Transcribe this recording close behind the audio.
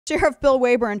Sheriff Bill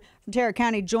Waybourn from Tarrant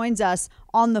County joins us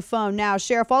on the phone now.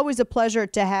 Sheriff, always a pleasure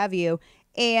to have you.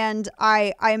 And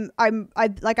I'm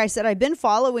like I said, I've been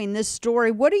following this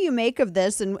story. What do you make of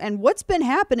this, and what's been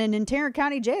happening in Tarrant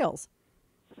County jails?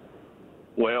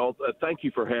 Well, thank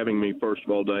you for having me, first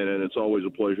of all, Dana, and it's always a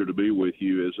pleasure to be with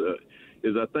you.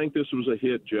 Is I think this was a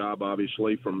hit job,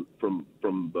 obviously, from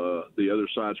the other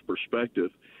side's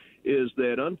perspective, is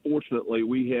that unfortunately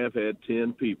we have had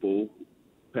 10 people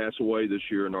pass away this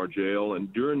year in our jail,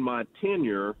 and during my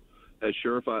tenure as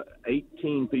sheriff,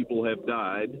 18 people have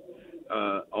died,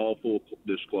 all full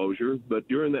disclosure. But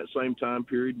during that same time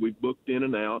period, we booked in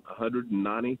and out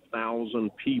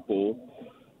 190,000 people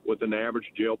with an average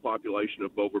jail population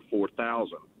of over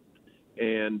 4,000.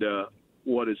 And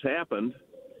what has happened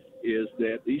is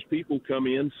that these people come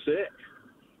in sick.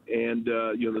 And,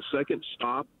 the second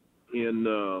stop in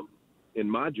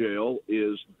my jail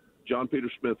is John Peter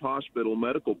Smith Hospital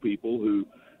medical people who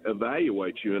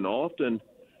evaluate you. And often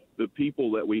the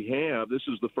people that we have, this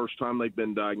is the first time they've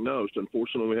been diagnosed.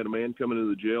 Unfortunately, we had a man come into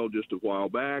the jail just a while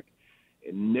back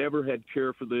and never had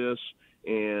care for this.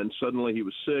 And suddenly he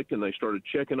was sick, and they started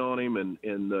checking on him, and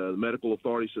the medical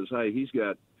authority says, hey, he has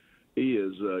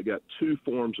got 2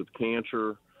 forms of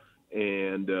cancer,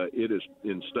 and it is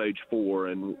in stage 4.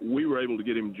 And we were able to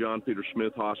get him to John Peter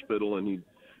Smith Hospital, and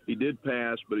he did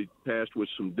pass, but he passed with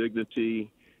some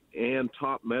dignity and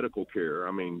top medical care.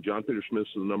 I mean, John Peter Smith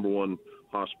is the #1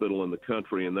 hospital in the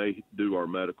country, and they do our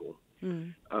medical.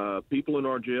 People in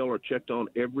our jail are checked on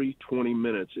every 20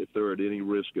 minutes if they're at any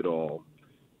risk at all.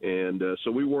 And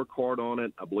so we work hard on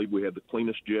it. I believe we have the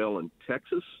cleanest jail in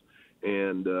Texas.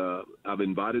 And I've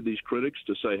invited these critics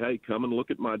to say, hey, come and look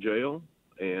at my jail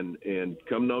and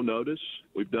come no notice.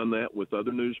 We've done that with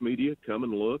other news media. Come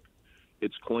and look.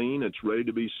 It's clean. It's ready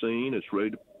to be seen. It's ready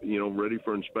to, ready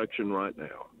for inspection right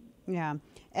now. Yeah.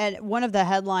 And one of the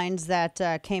headlines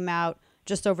that came out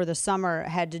just over the summer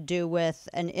had to do with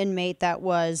an inmate that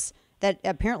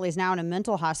apparently is now in a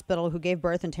mental hospital who gave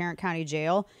birth in Tarrant County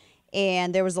Jail.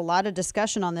 And there was a lot of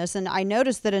discussion on this. And I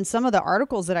noticed that in some of the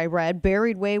articles that I read,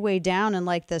 buried way down in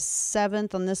like the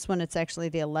 7th, on this one, it's actually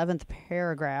the 11th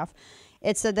paragraph,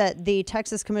 it said that the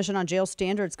Texas Commission on Jail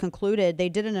Standards concluded they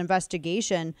did an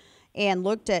investigation and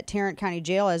looked at Tarrant County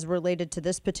Jail as related to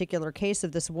this particular case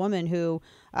of this woman who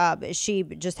she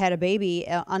just had a baby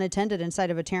unattended inside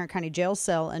of a Tarrant County jail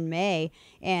cell in May,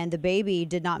 and the baby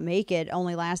did not make it,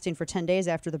 only lasting for 10 days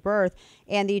after the birth.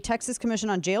 And the Texas Commission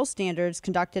on Jail Standards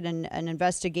conducted an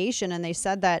investigation, and they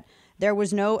said that there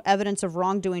was no evidence of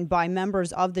wrongdoing by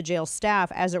members of the jail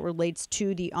staff as it relates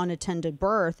to the unattended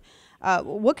birth.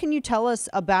 What can you tell us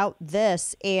about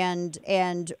this, and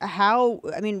how?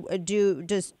 I mean,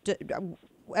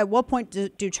 at what point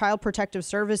do Child Protective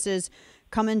Services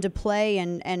come into play,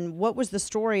 and what was the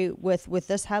story with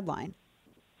this headline?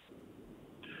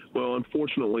 Well,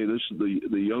 unfortunately, this is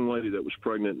the young lady that was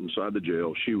pregnant inside the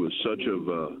jail. She was such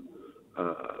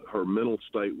her mental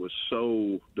state was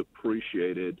so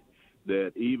depreciated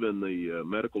that even the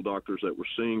medical doctors that were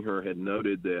seeing her had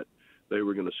noted that they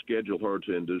were going to schedule her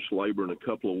to induce labor in a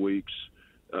couple of weeks,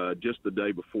 just the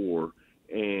day before.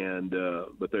 And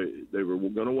but they were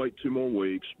going to wait 2 more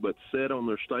weeks, but said on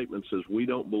their statement, says, we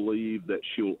don't believe that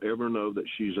she'll ever know that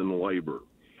she's in labor.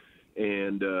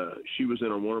 And she was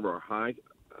in one of our high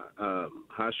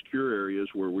secure areas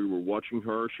where we were watching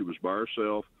her. She was by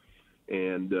herself,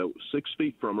 and 6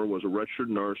 feet from her was a registered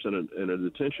nurse and a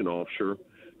detention officer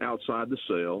outside the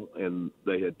cell, and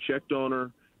they had checked on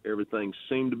her. Everything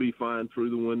seemed to be fine through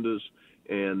the windows,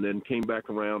 and then came back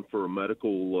around for a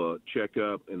medical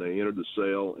checkup, and they entered the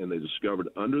cell, and they discovered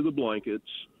under the blankets,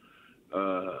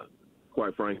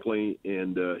 quite frankly,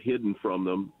 and hidden from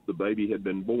them, the baby had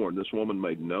been born. This woman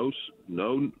made no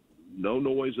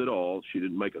noise at all. She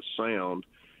didn't make a sound,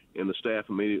 and the staff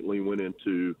immediately went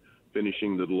into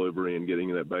finishing the delivery and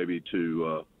getting that baby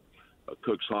to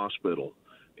Cook's Hospital.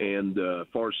 And as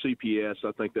far as CPS,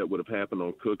 I think that would have happened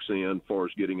on Cook's end, as far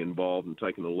as getting involved and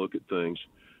taking a look at things.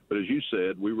 But as you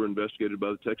said, we were investigated by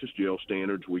the Texas Jail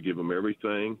Standards. We give them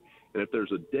everything. And if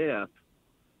there's a death,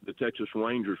 the Texas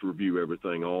Rangers review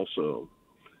everything also.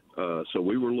 So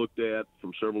we were looked at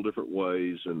from several different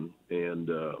ways and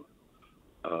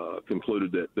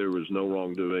concluded that there was no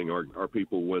wrongdoing. Our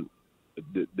people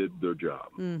did their job.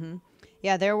 Mm-hmm.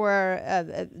 Yeah, there were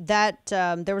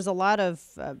there was a lot of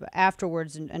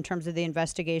afterwards in terms of the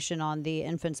investigation on the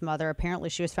infant's mother. Apparently,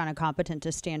 she was found incompetent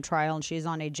to stand trial, and she's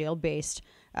on a jail-based,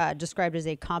 described as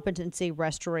a competency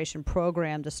restoration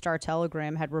program. The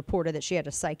Star-Telegram had reported that she had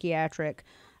a psychiatric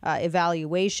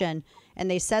evaluation, and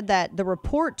they said that the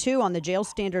report too on the Jail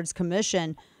Standards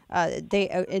Commission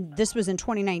This was in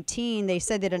 2019. They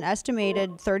said that an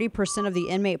estimated 30% of the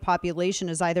inmate population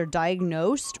is either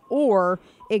diagnosed or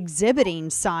exhibiting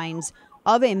signs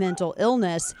of a mental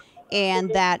illness, and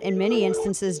that in many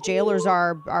instances jailers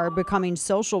are becoming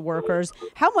social workers.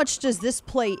 How much does this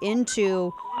play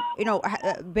into,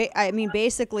 I mean,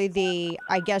 basically the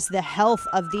health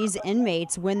of these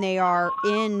inmates when they are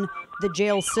in the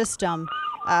jail system?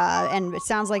 And it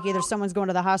sounds like either someone's going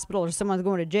to the hospital or someone's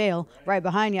going to jail right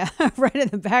behind you, right in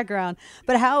the background.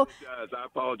 But how? I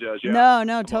apologize. Yeah.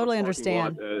 No, totally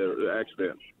understand.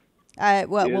 Accident.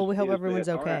 Well, we hope everyone's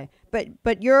okay.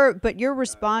 But your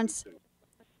response.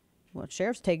 Well,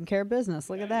 Sheriff's taking care of business.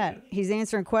 Look at that. He's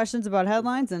answering questions about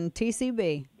headlines and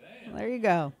TCB. There you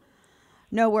go.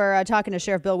 No, we're talking to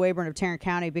Sheriff Bill Waybourn of Tarrant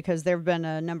County because there have been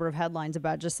a number of headlines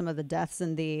about just some of the deaths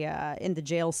in the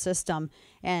jail system.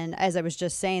 And as I was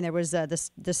just saying, there was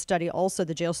this study also,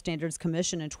 the Jail Standards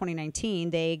Commission in 2019.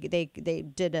 They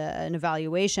did an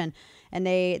evaluation, and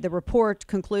the report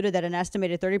concluded that an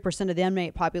estimated 30% of the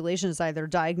inmate population is either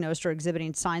diagnosed or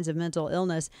exhibiting signs of mental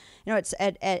illness.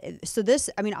 So this,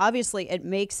 I mean, obviously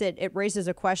it raises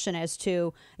a question as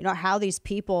to how these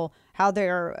people, how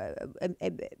they're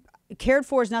cared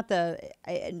for is not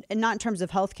in terms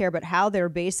of health care, but how they're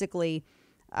basically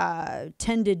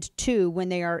tended to when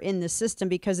they are in the system,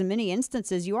 because in many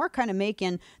instances you are kind of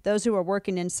making those who are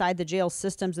working inside the jail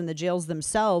systems and the jails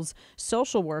themselves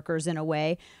social workers in a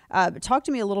way. Talk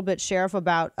to me a little bit, Sheriff,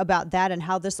 about that and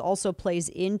how this also plays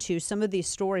into some of these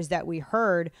stories that we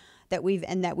heard that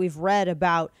we've read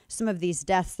about some of these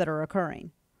deaths that are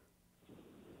occurring.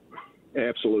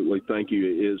 Absolutely. Thank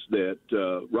you. Is that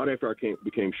right after I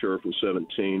became sheriff in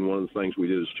 2017, one of the things we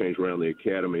did is change around the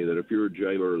academy, that if you're a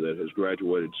jailer that has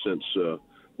graduated since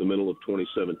the middle of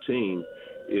 2017,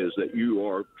 is that you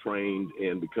are trained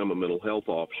and become a mental health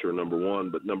officer, number one.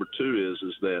 But number two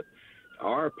is that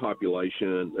our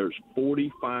population, there's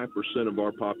 45% of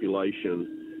our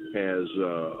population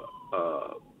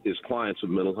is clients of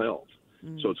mental health.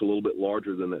 So it's a little bit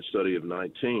larger than that study of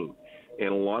 19. And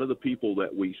a lot of the people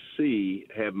that we see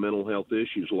have mental health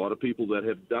issues. A lot of people that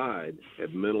have died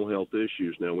have mental health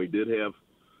issues. Now, we did have,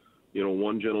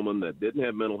 one gentleman that didn't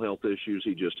have mental health issues.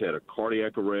 He just had a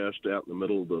cardiac arrest out in the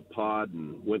middle of the pod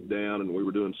and went down, and we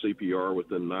were doing CPR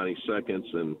within 90 seconds,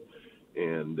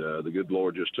 and the good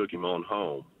Lord just took him on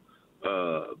home.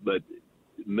 But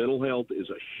mental health is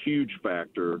a huge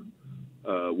factor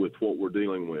with what we're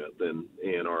dealing with,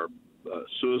 and our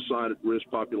suicide at risk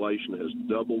population has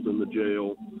doubled in the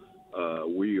jail.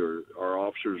 Our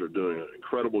officers are doing an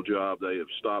incredible job.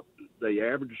 They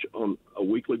average on a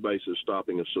weekly basis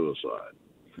stopping a suicide.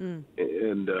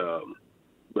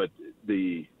 But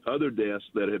the other deaths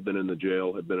that have been in the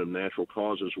jail have been of natural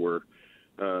causes, where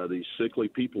these sickly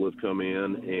people have come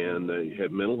in and they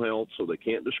have mental health, so they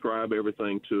can't describe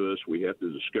everything to us. We have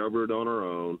to discover it on our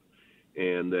own.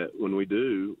 And that when we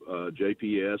do,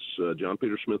 JPS, John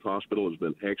Peter Smith Hospital, has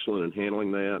been excellent in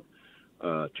handling that.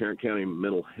 Tarrant County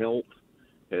Mental Health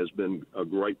has been a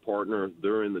great partner.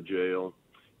 They're in the jail.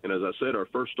 And as I said, our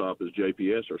first stop is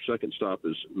JPS. Our second stop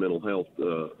is mental health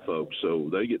folks. So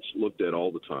they get looked at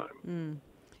all the time.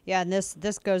 Yeah, and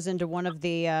this goes into one of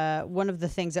the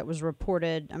things that was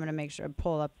reported. I'm going to make sure I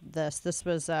pull up this. This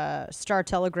was Star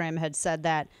Telegram had said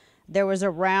that it was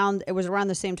around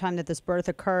the same time that this birth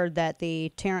occurred that the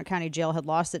Tarrant County Jail had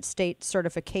lost its state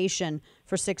certification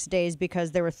for 6 days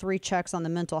because there were 3 checks on the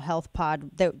mental health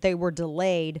pod. They were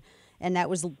delayed, and that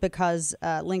was because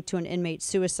linked to an inmate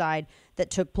suicide that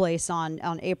took place on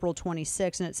April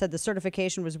 26th. And it said the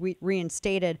certification was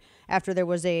reinstated after there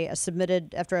was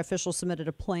after officials submitted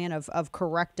a plan of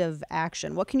corrective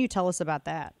action. What can you tell us about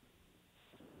that?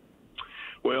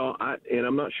 Well,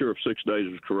 I'm not sure if 6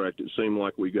 days is correct. It seemed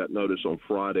like we got notice on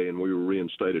Friday and we were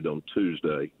reinstated on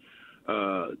Tuesday.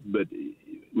 But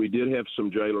we did have some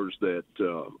jailers that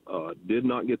did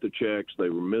not get the checks. They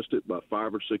missed it by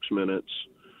 5 or 6 minutes,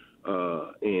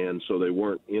 and so they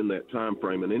weren't in that time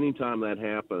frame. And anytime that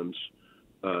happens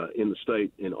in the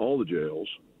state, in all the jails,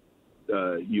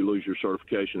 you lose your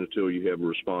certification until you have a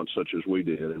response such as we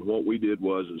did. And what we did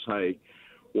was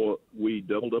we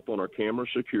doubled up on our camera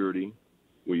security.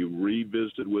 We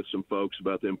revisited with some folks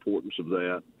about the importance of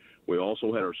that. We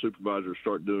also had our supervisors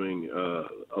start doing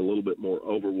a little bit more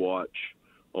overwatch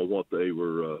on what they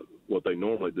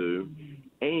normally do,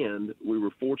 and we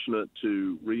were fortunate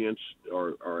to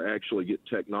actually get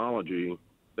technology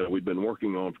that we've been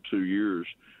working on for 2 years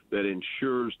that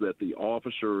ensures that the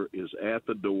officer is at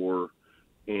the door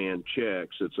and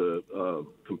checks. It's a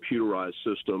computerized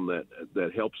system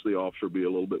that helps the officer be a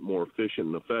little bit more efficient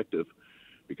and effective.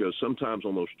 because sometimes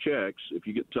on those checks, if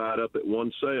you get tied up at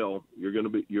one cell, you're going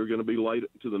to be late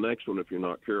to the next one if you're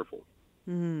not careful.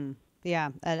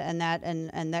 Yeah, and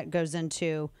that goes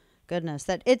into, goodness,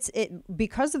 that it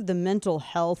because of the mental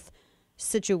health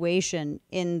situation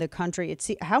in the country.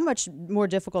 How much more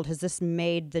difficult has this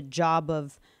made the job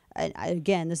of,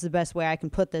 again, this is the best way I can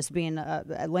put this, being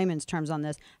a layman's terms on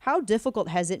this. How difficult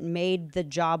has it made the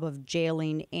job of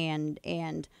jailing and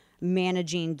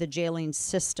managing the jailing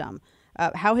system?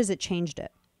 How has it changed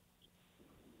it?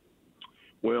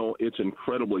 Well, it's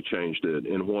incredibly changed it,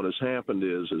 and what has happened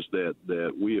is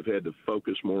that we have had to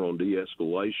focus more on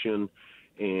de-escalation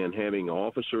and having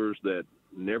officers that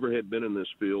never had been in this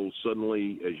field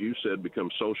suddenly, as you said,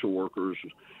 become social workers,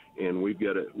 and we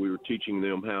were teaching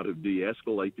them how to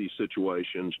de-escalate these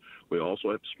situations. We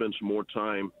also have to spend some more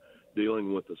time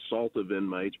dealing with assaultive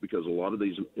inmates, because a lot of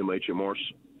these MHMR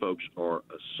folks are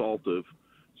assaultive.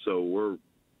 So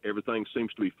everything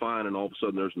seems to be fine, and all of a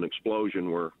sudden there's an explosion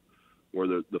where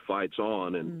the fight's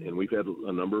on, and we've had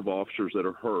a number of officers that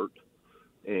are hurt,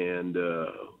 and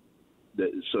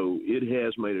so it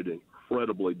has made it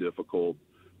incredibly difficult.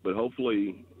 But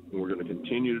hopefully we're going to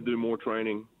continue to do more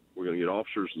training. We're going to get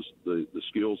officers the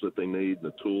skills that they need,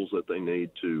 the tools that they need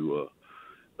to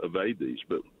evade these.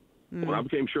 But when I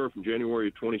became sheriff in January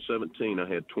of 2017,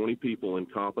 I had 20 people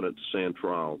incompetent to stand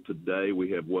trial. Today we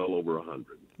have well over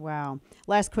 100. Wow.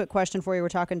 Last quick question for you. We're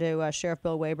talking to Sheriff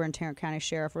Bill Waybourn, Tarrant County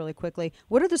Sheriff, really quickly.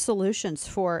 What are the solutions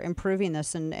for improving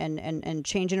this and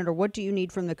changing it, or what do you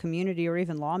need from the community or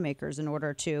even lawmakers in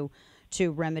order to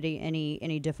remedy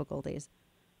any difficulties?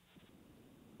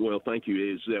 Well, thank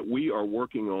you. Is that we are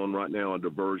working on right now a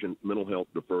mental health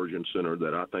diversion center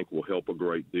that I think will help a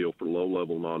great deal for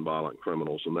low-level nonviolent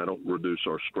criminals, and that'll reduce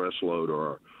our stress load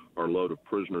or our load of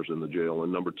prisoners in the jail.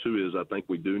 And number two is I think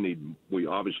we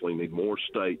obviously need more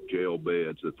state jail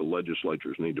beds that the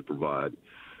legislatures need to provide.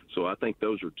 So I think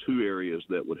those are two areas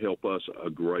that would help us a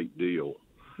great deal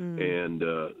and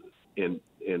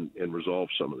resolve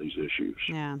some of these issues.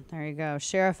 Yeah, there you go.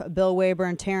 Sheriff Bill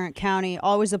Waybourn, Tarrant County.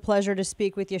 Always a pleasure to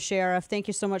speak with you, Sheriff. Thank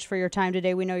you so much for your time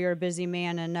today. We know you're a busy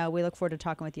man, and we look forward to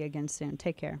talking with you again soon.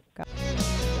 Take care.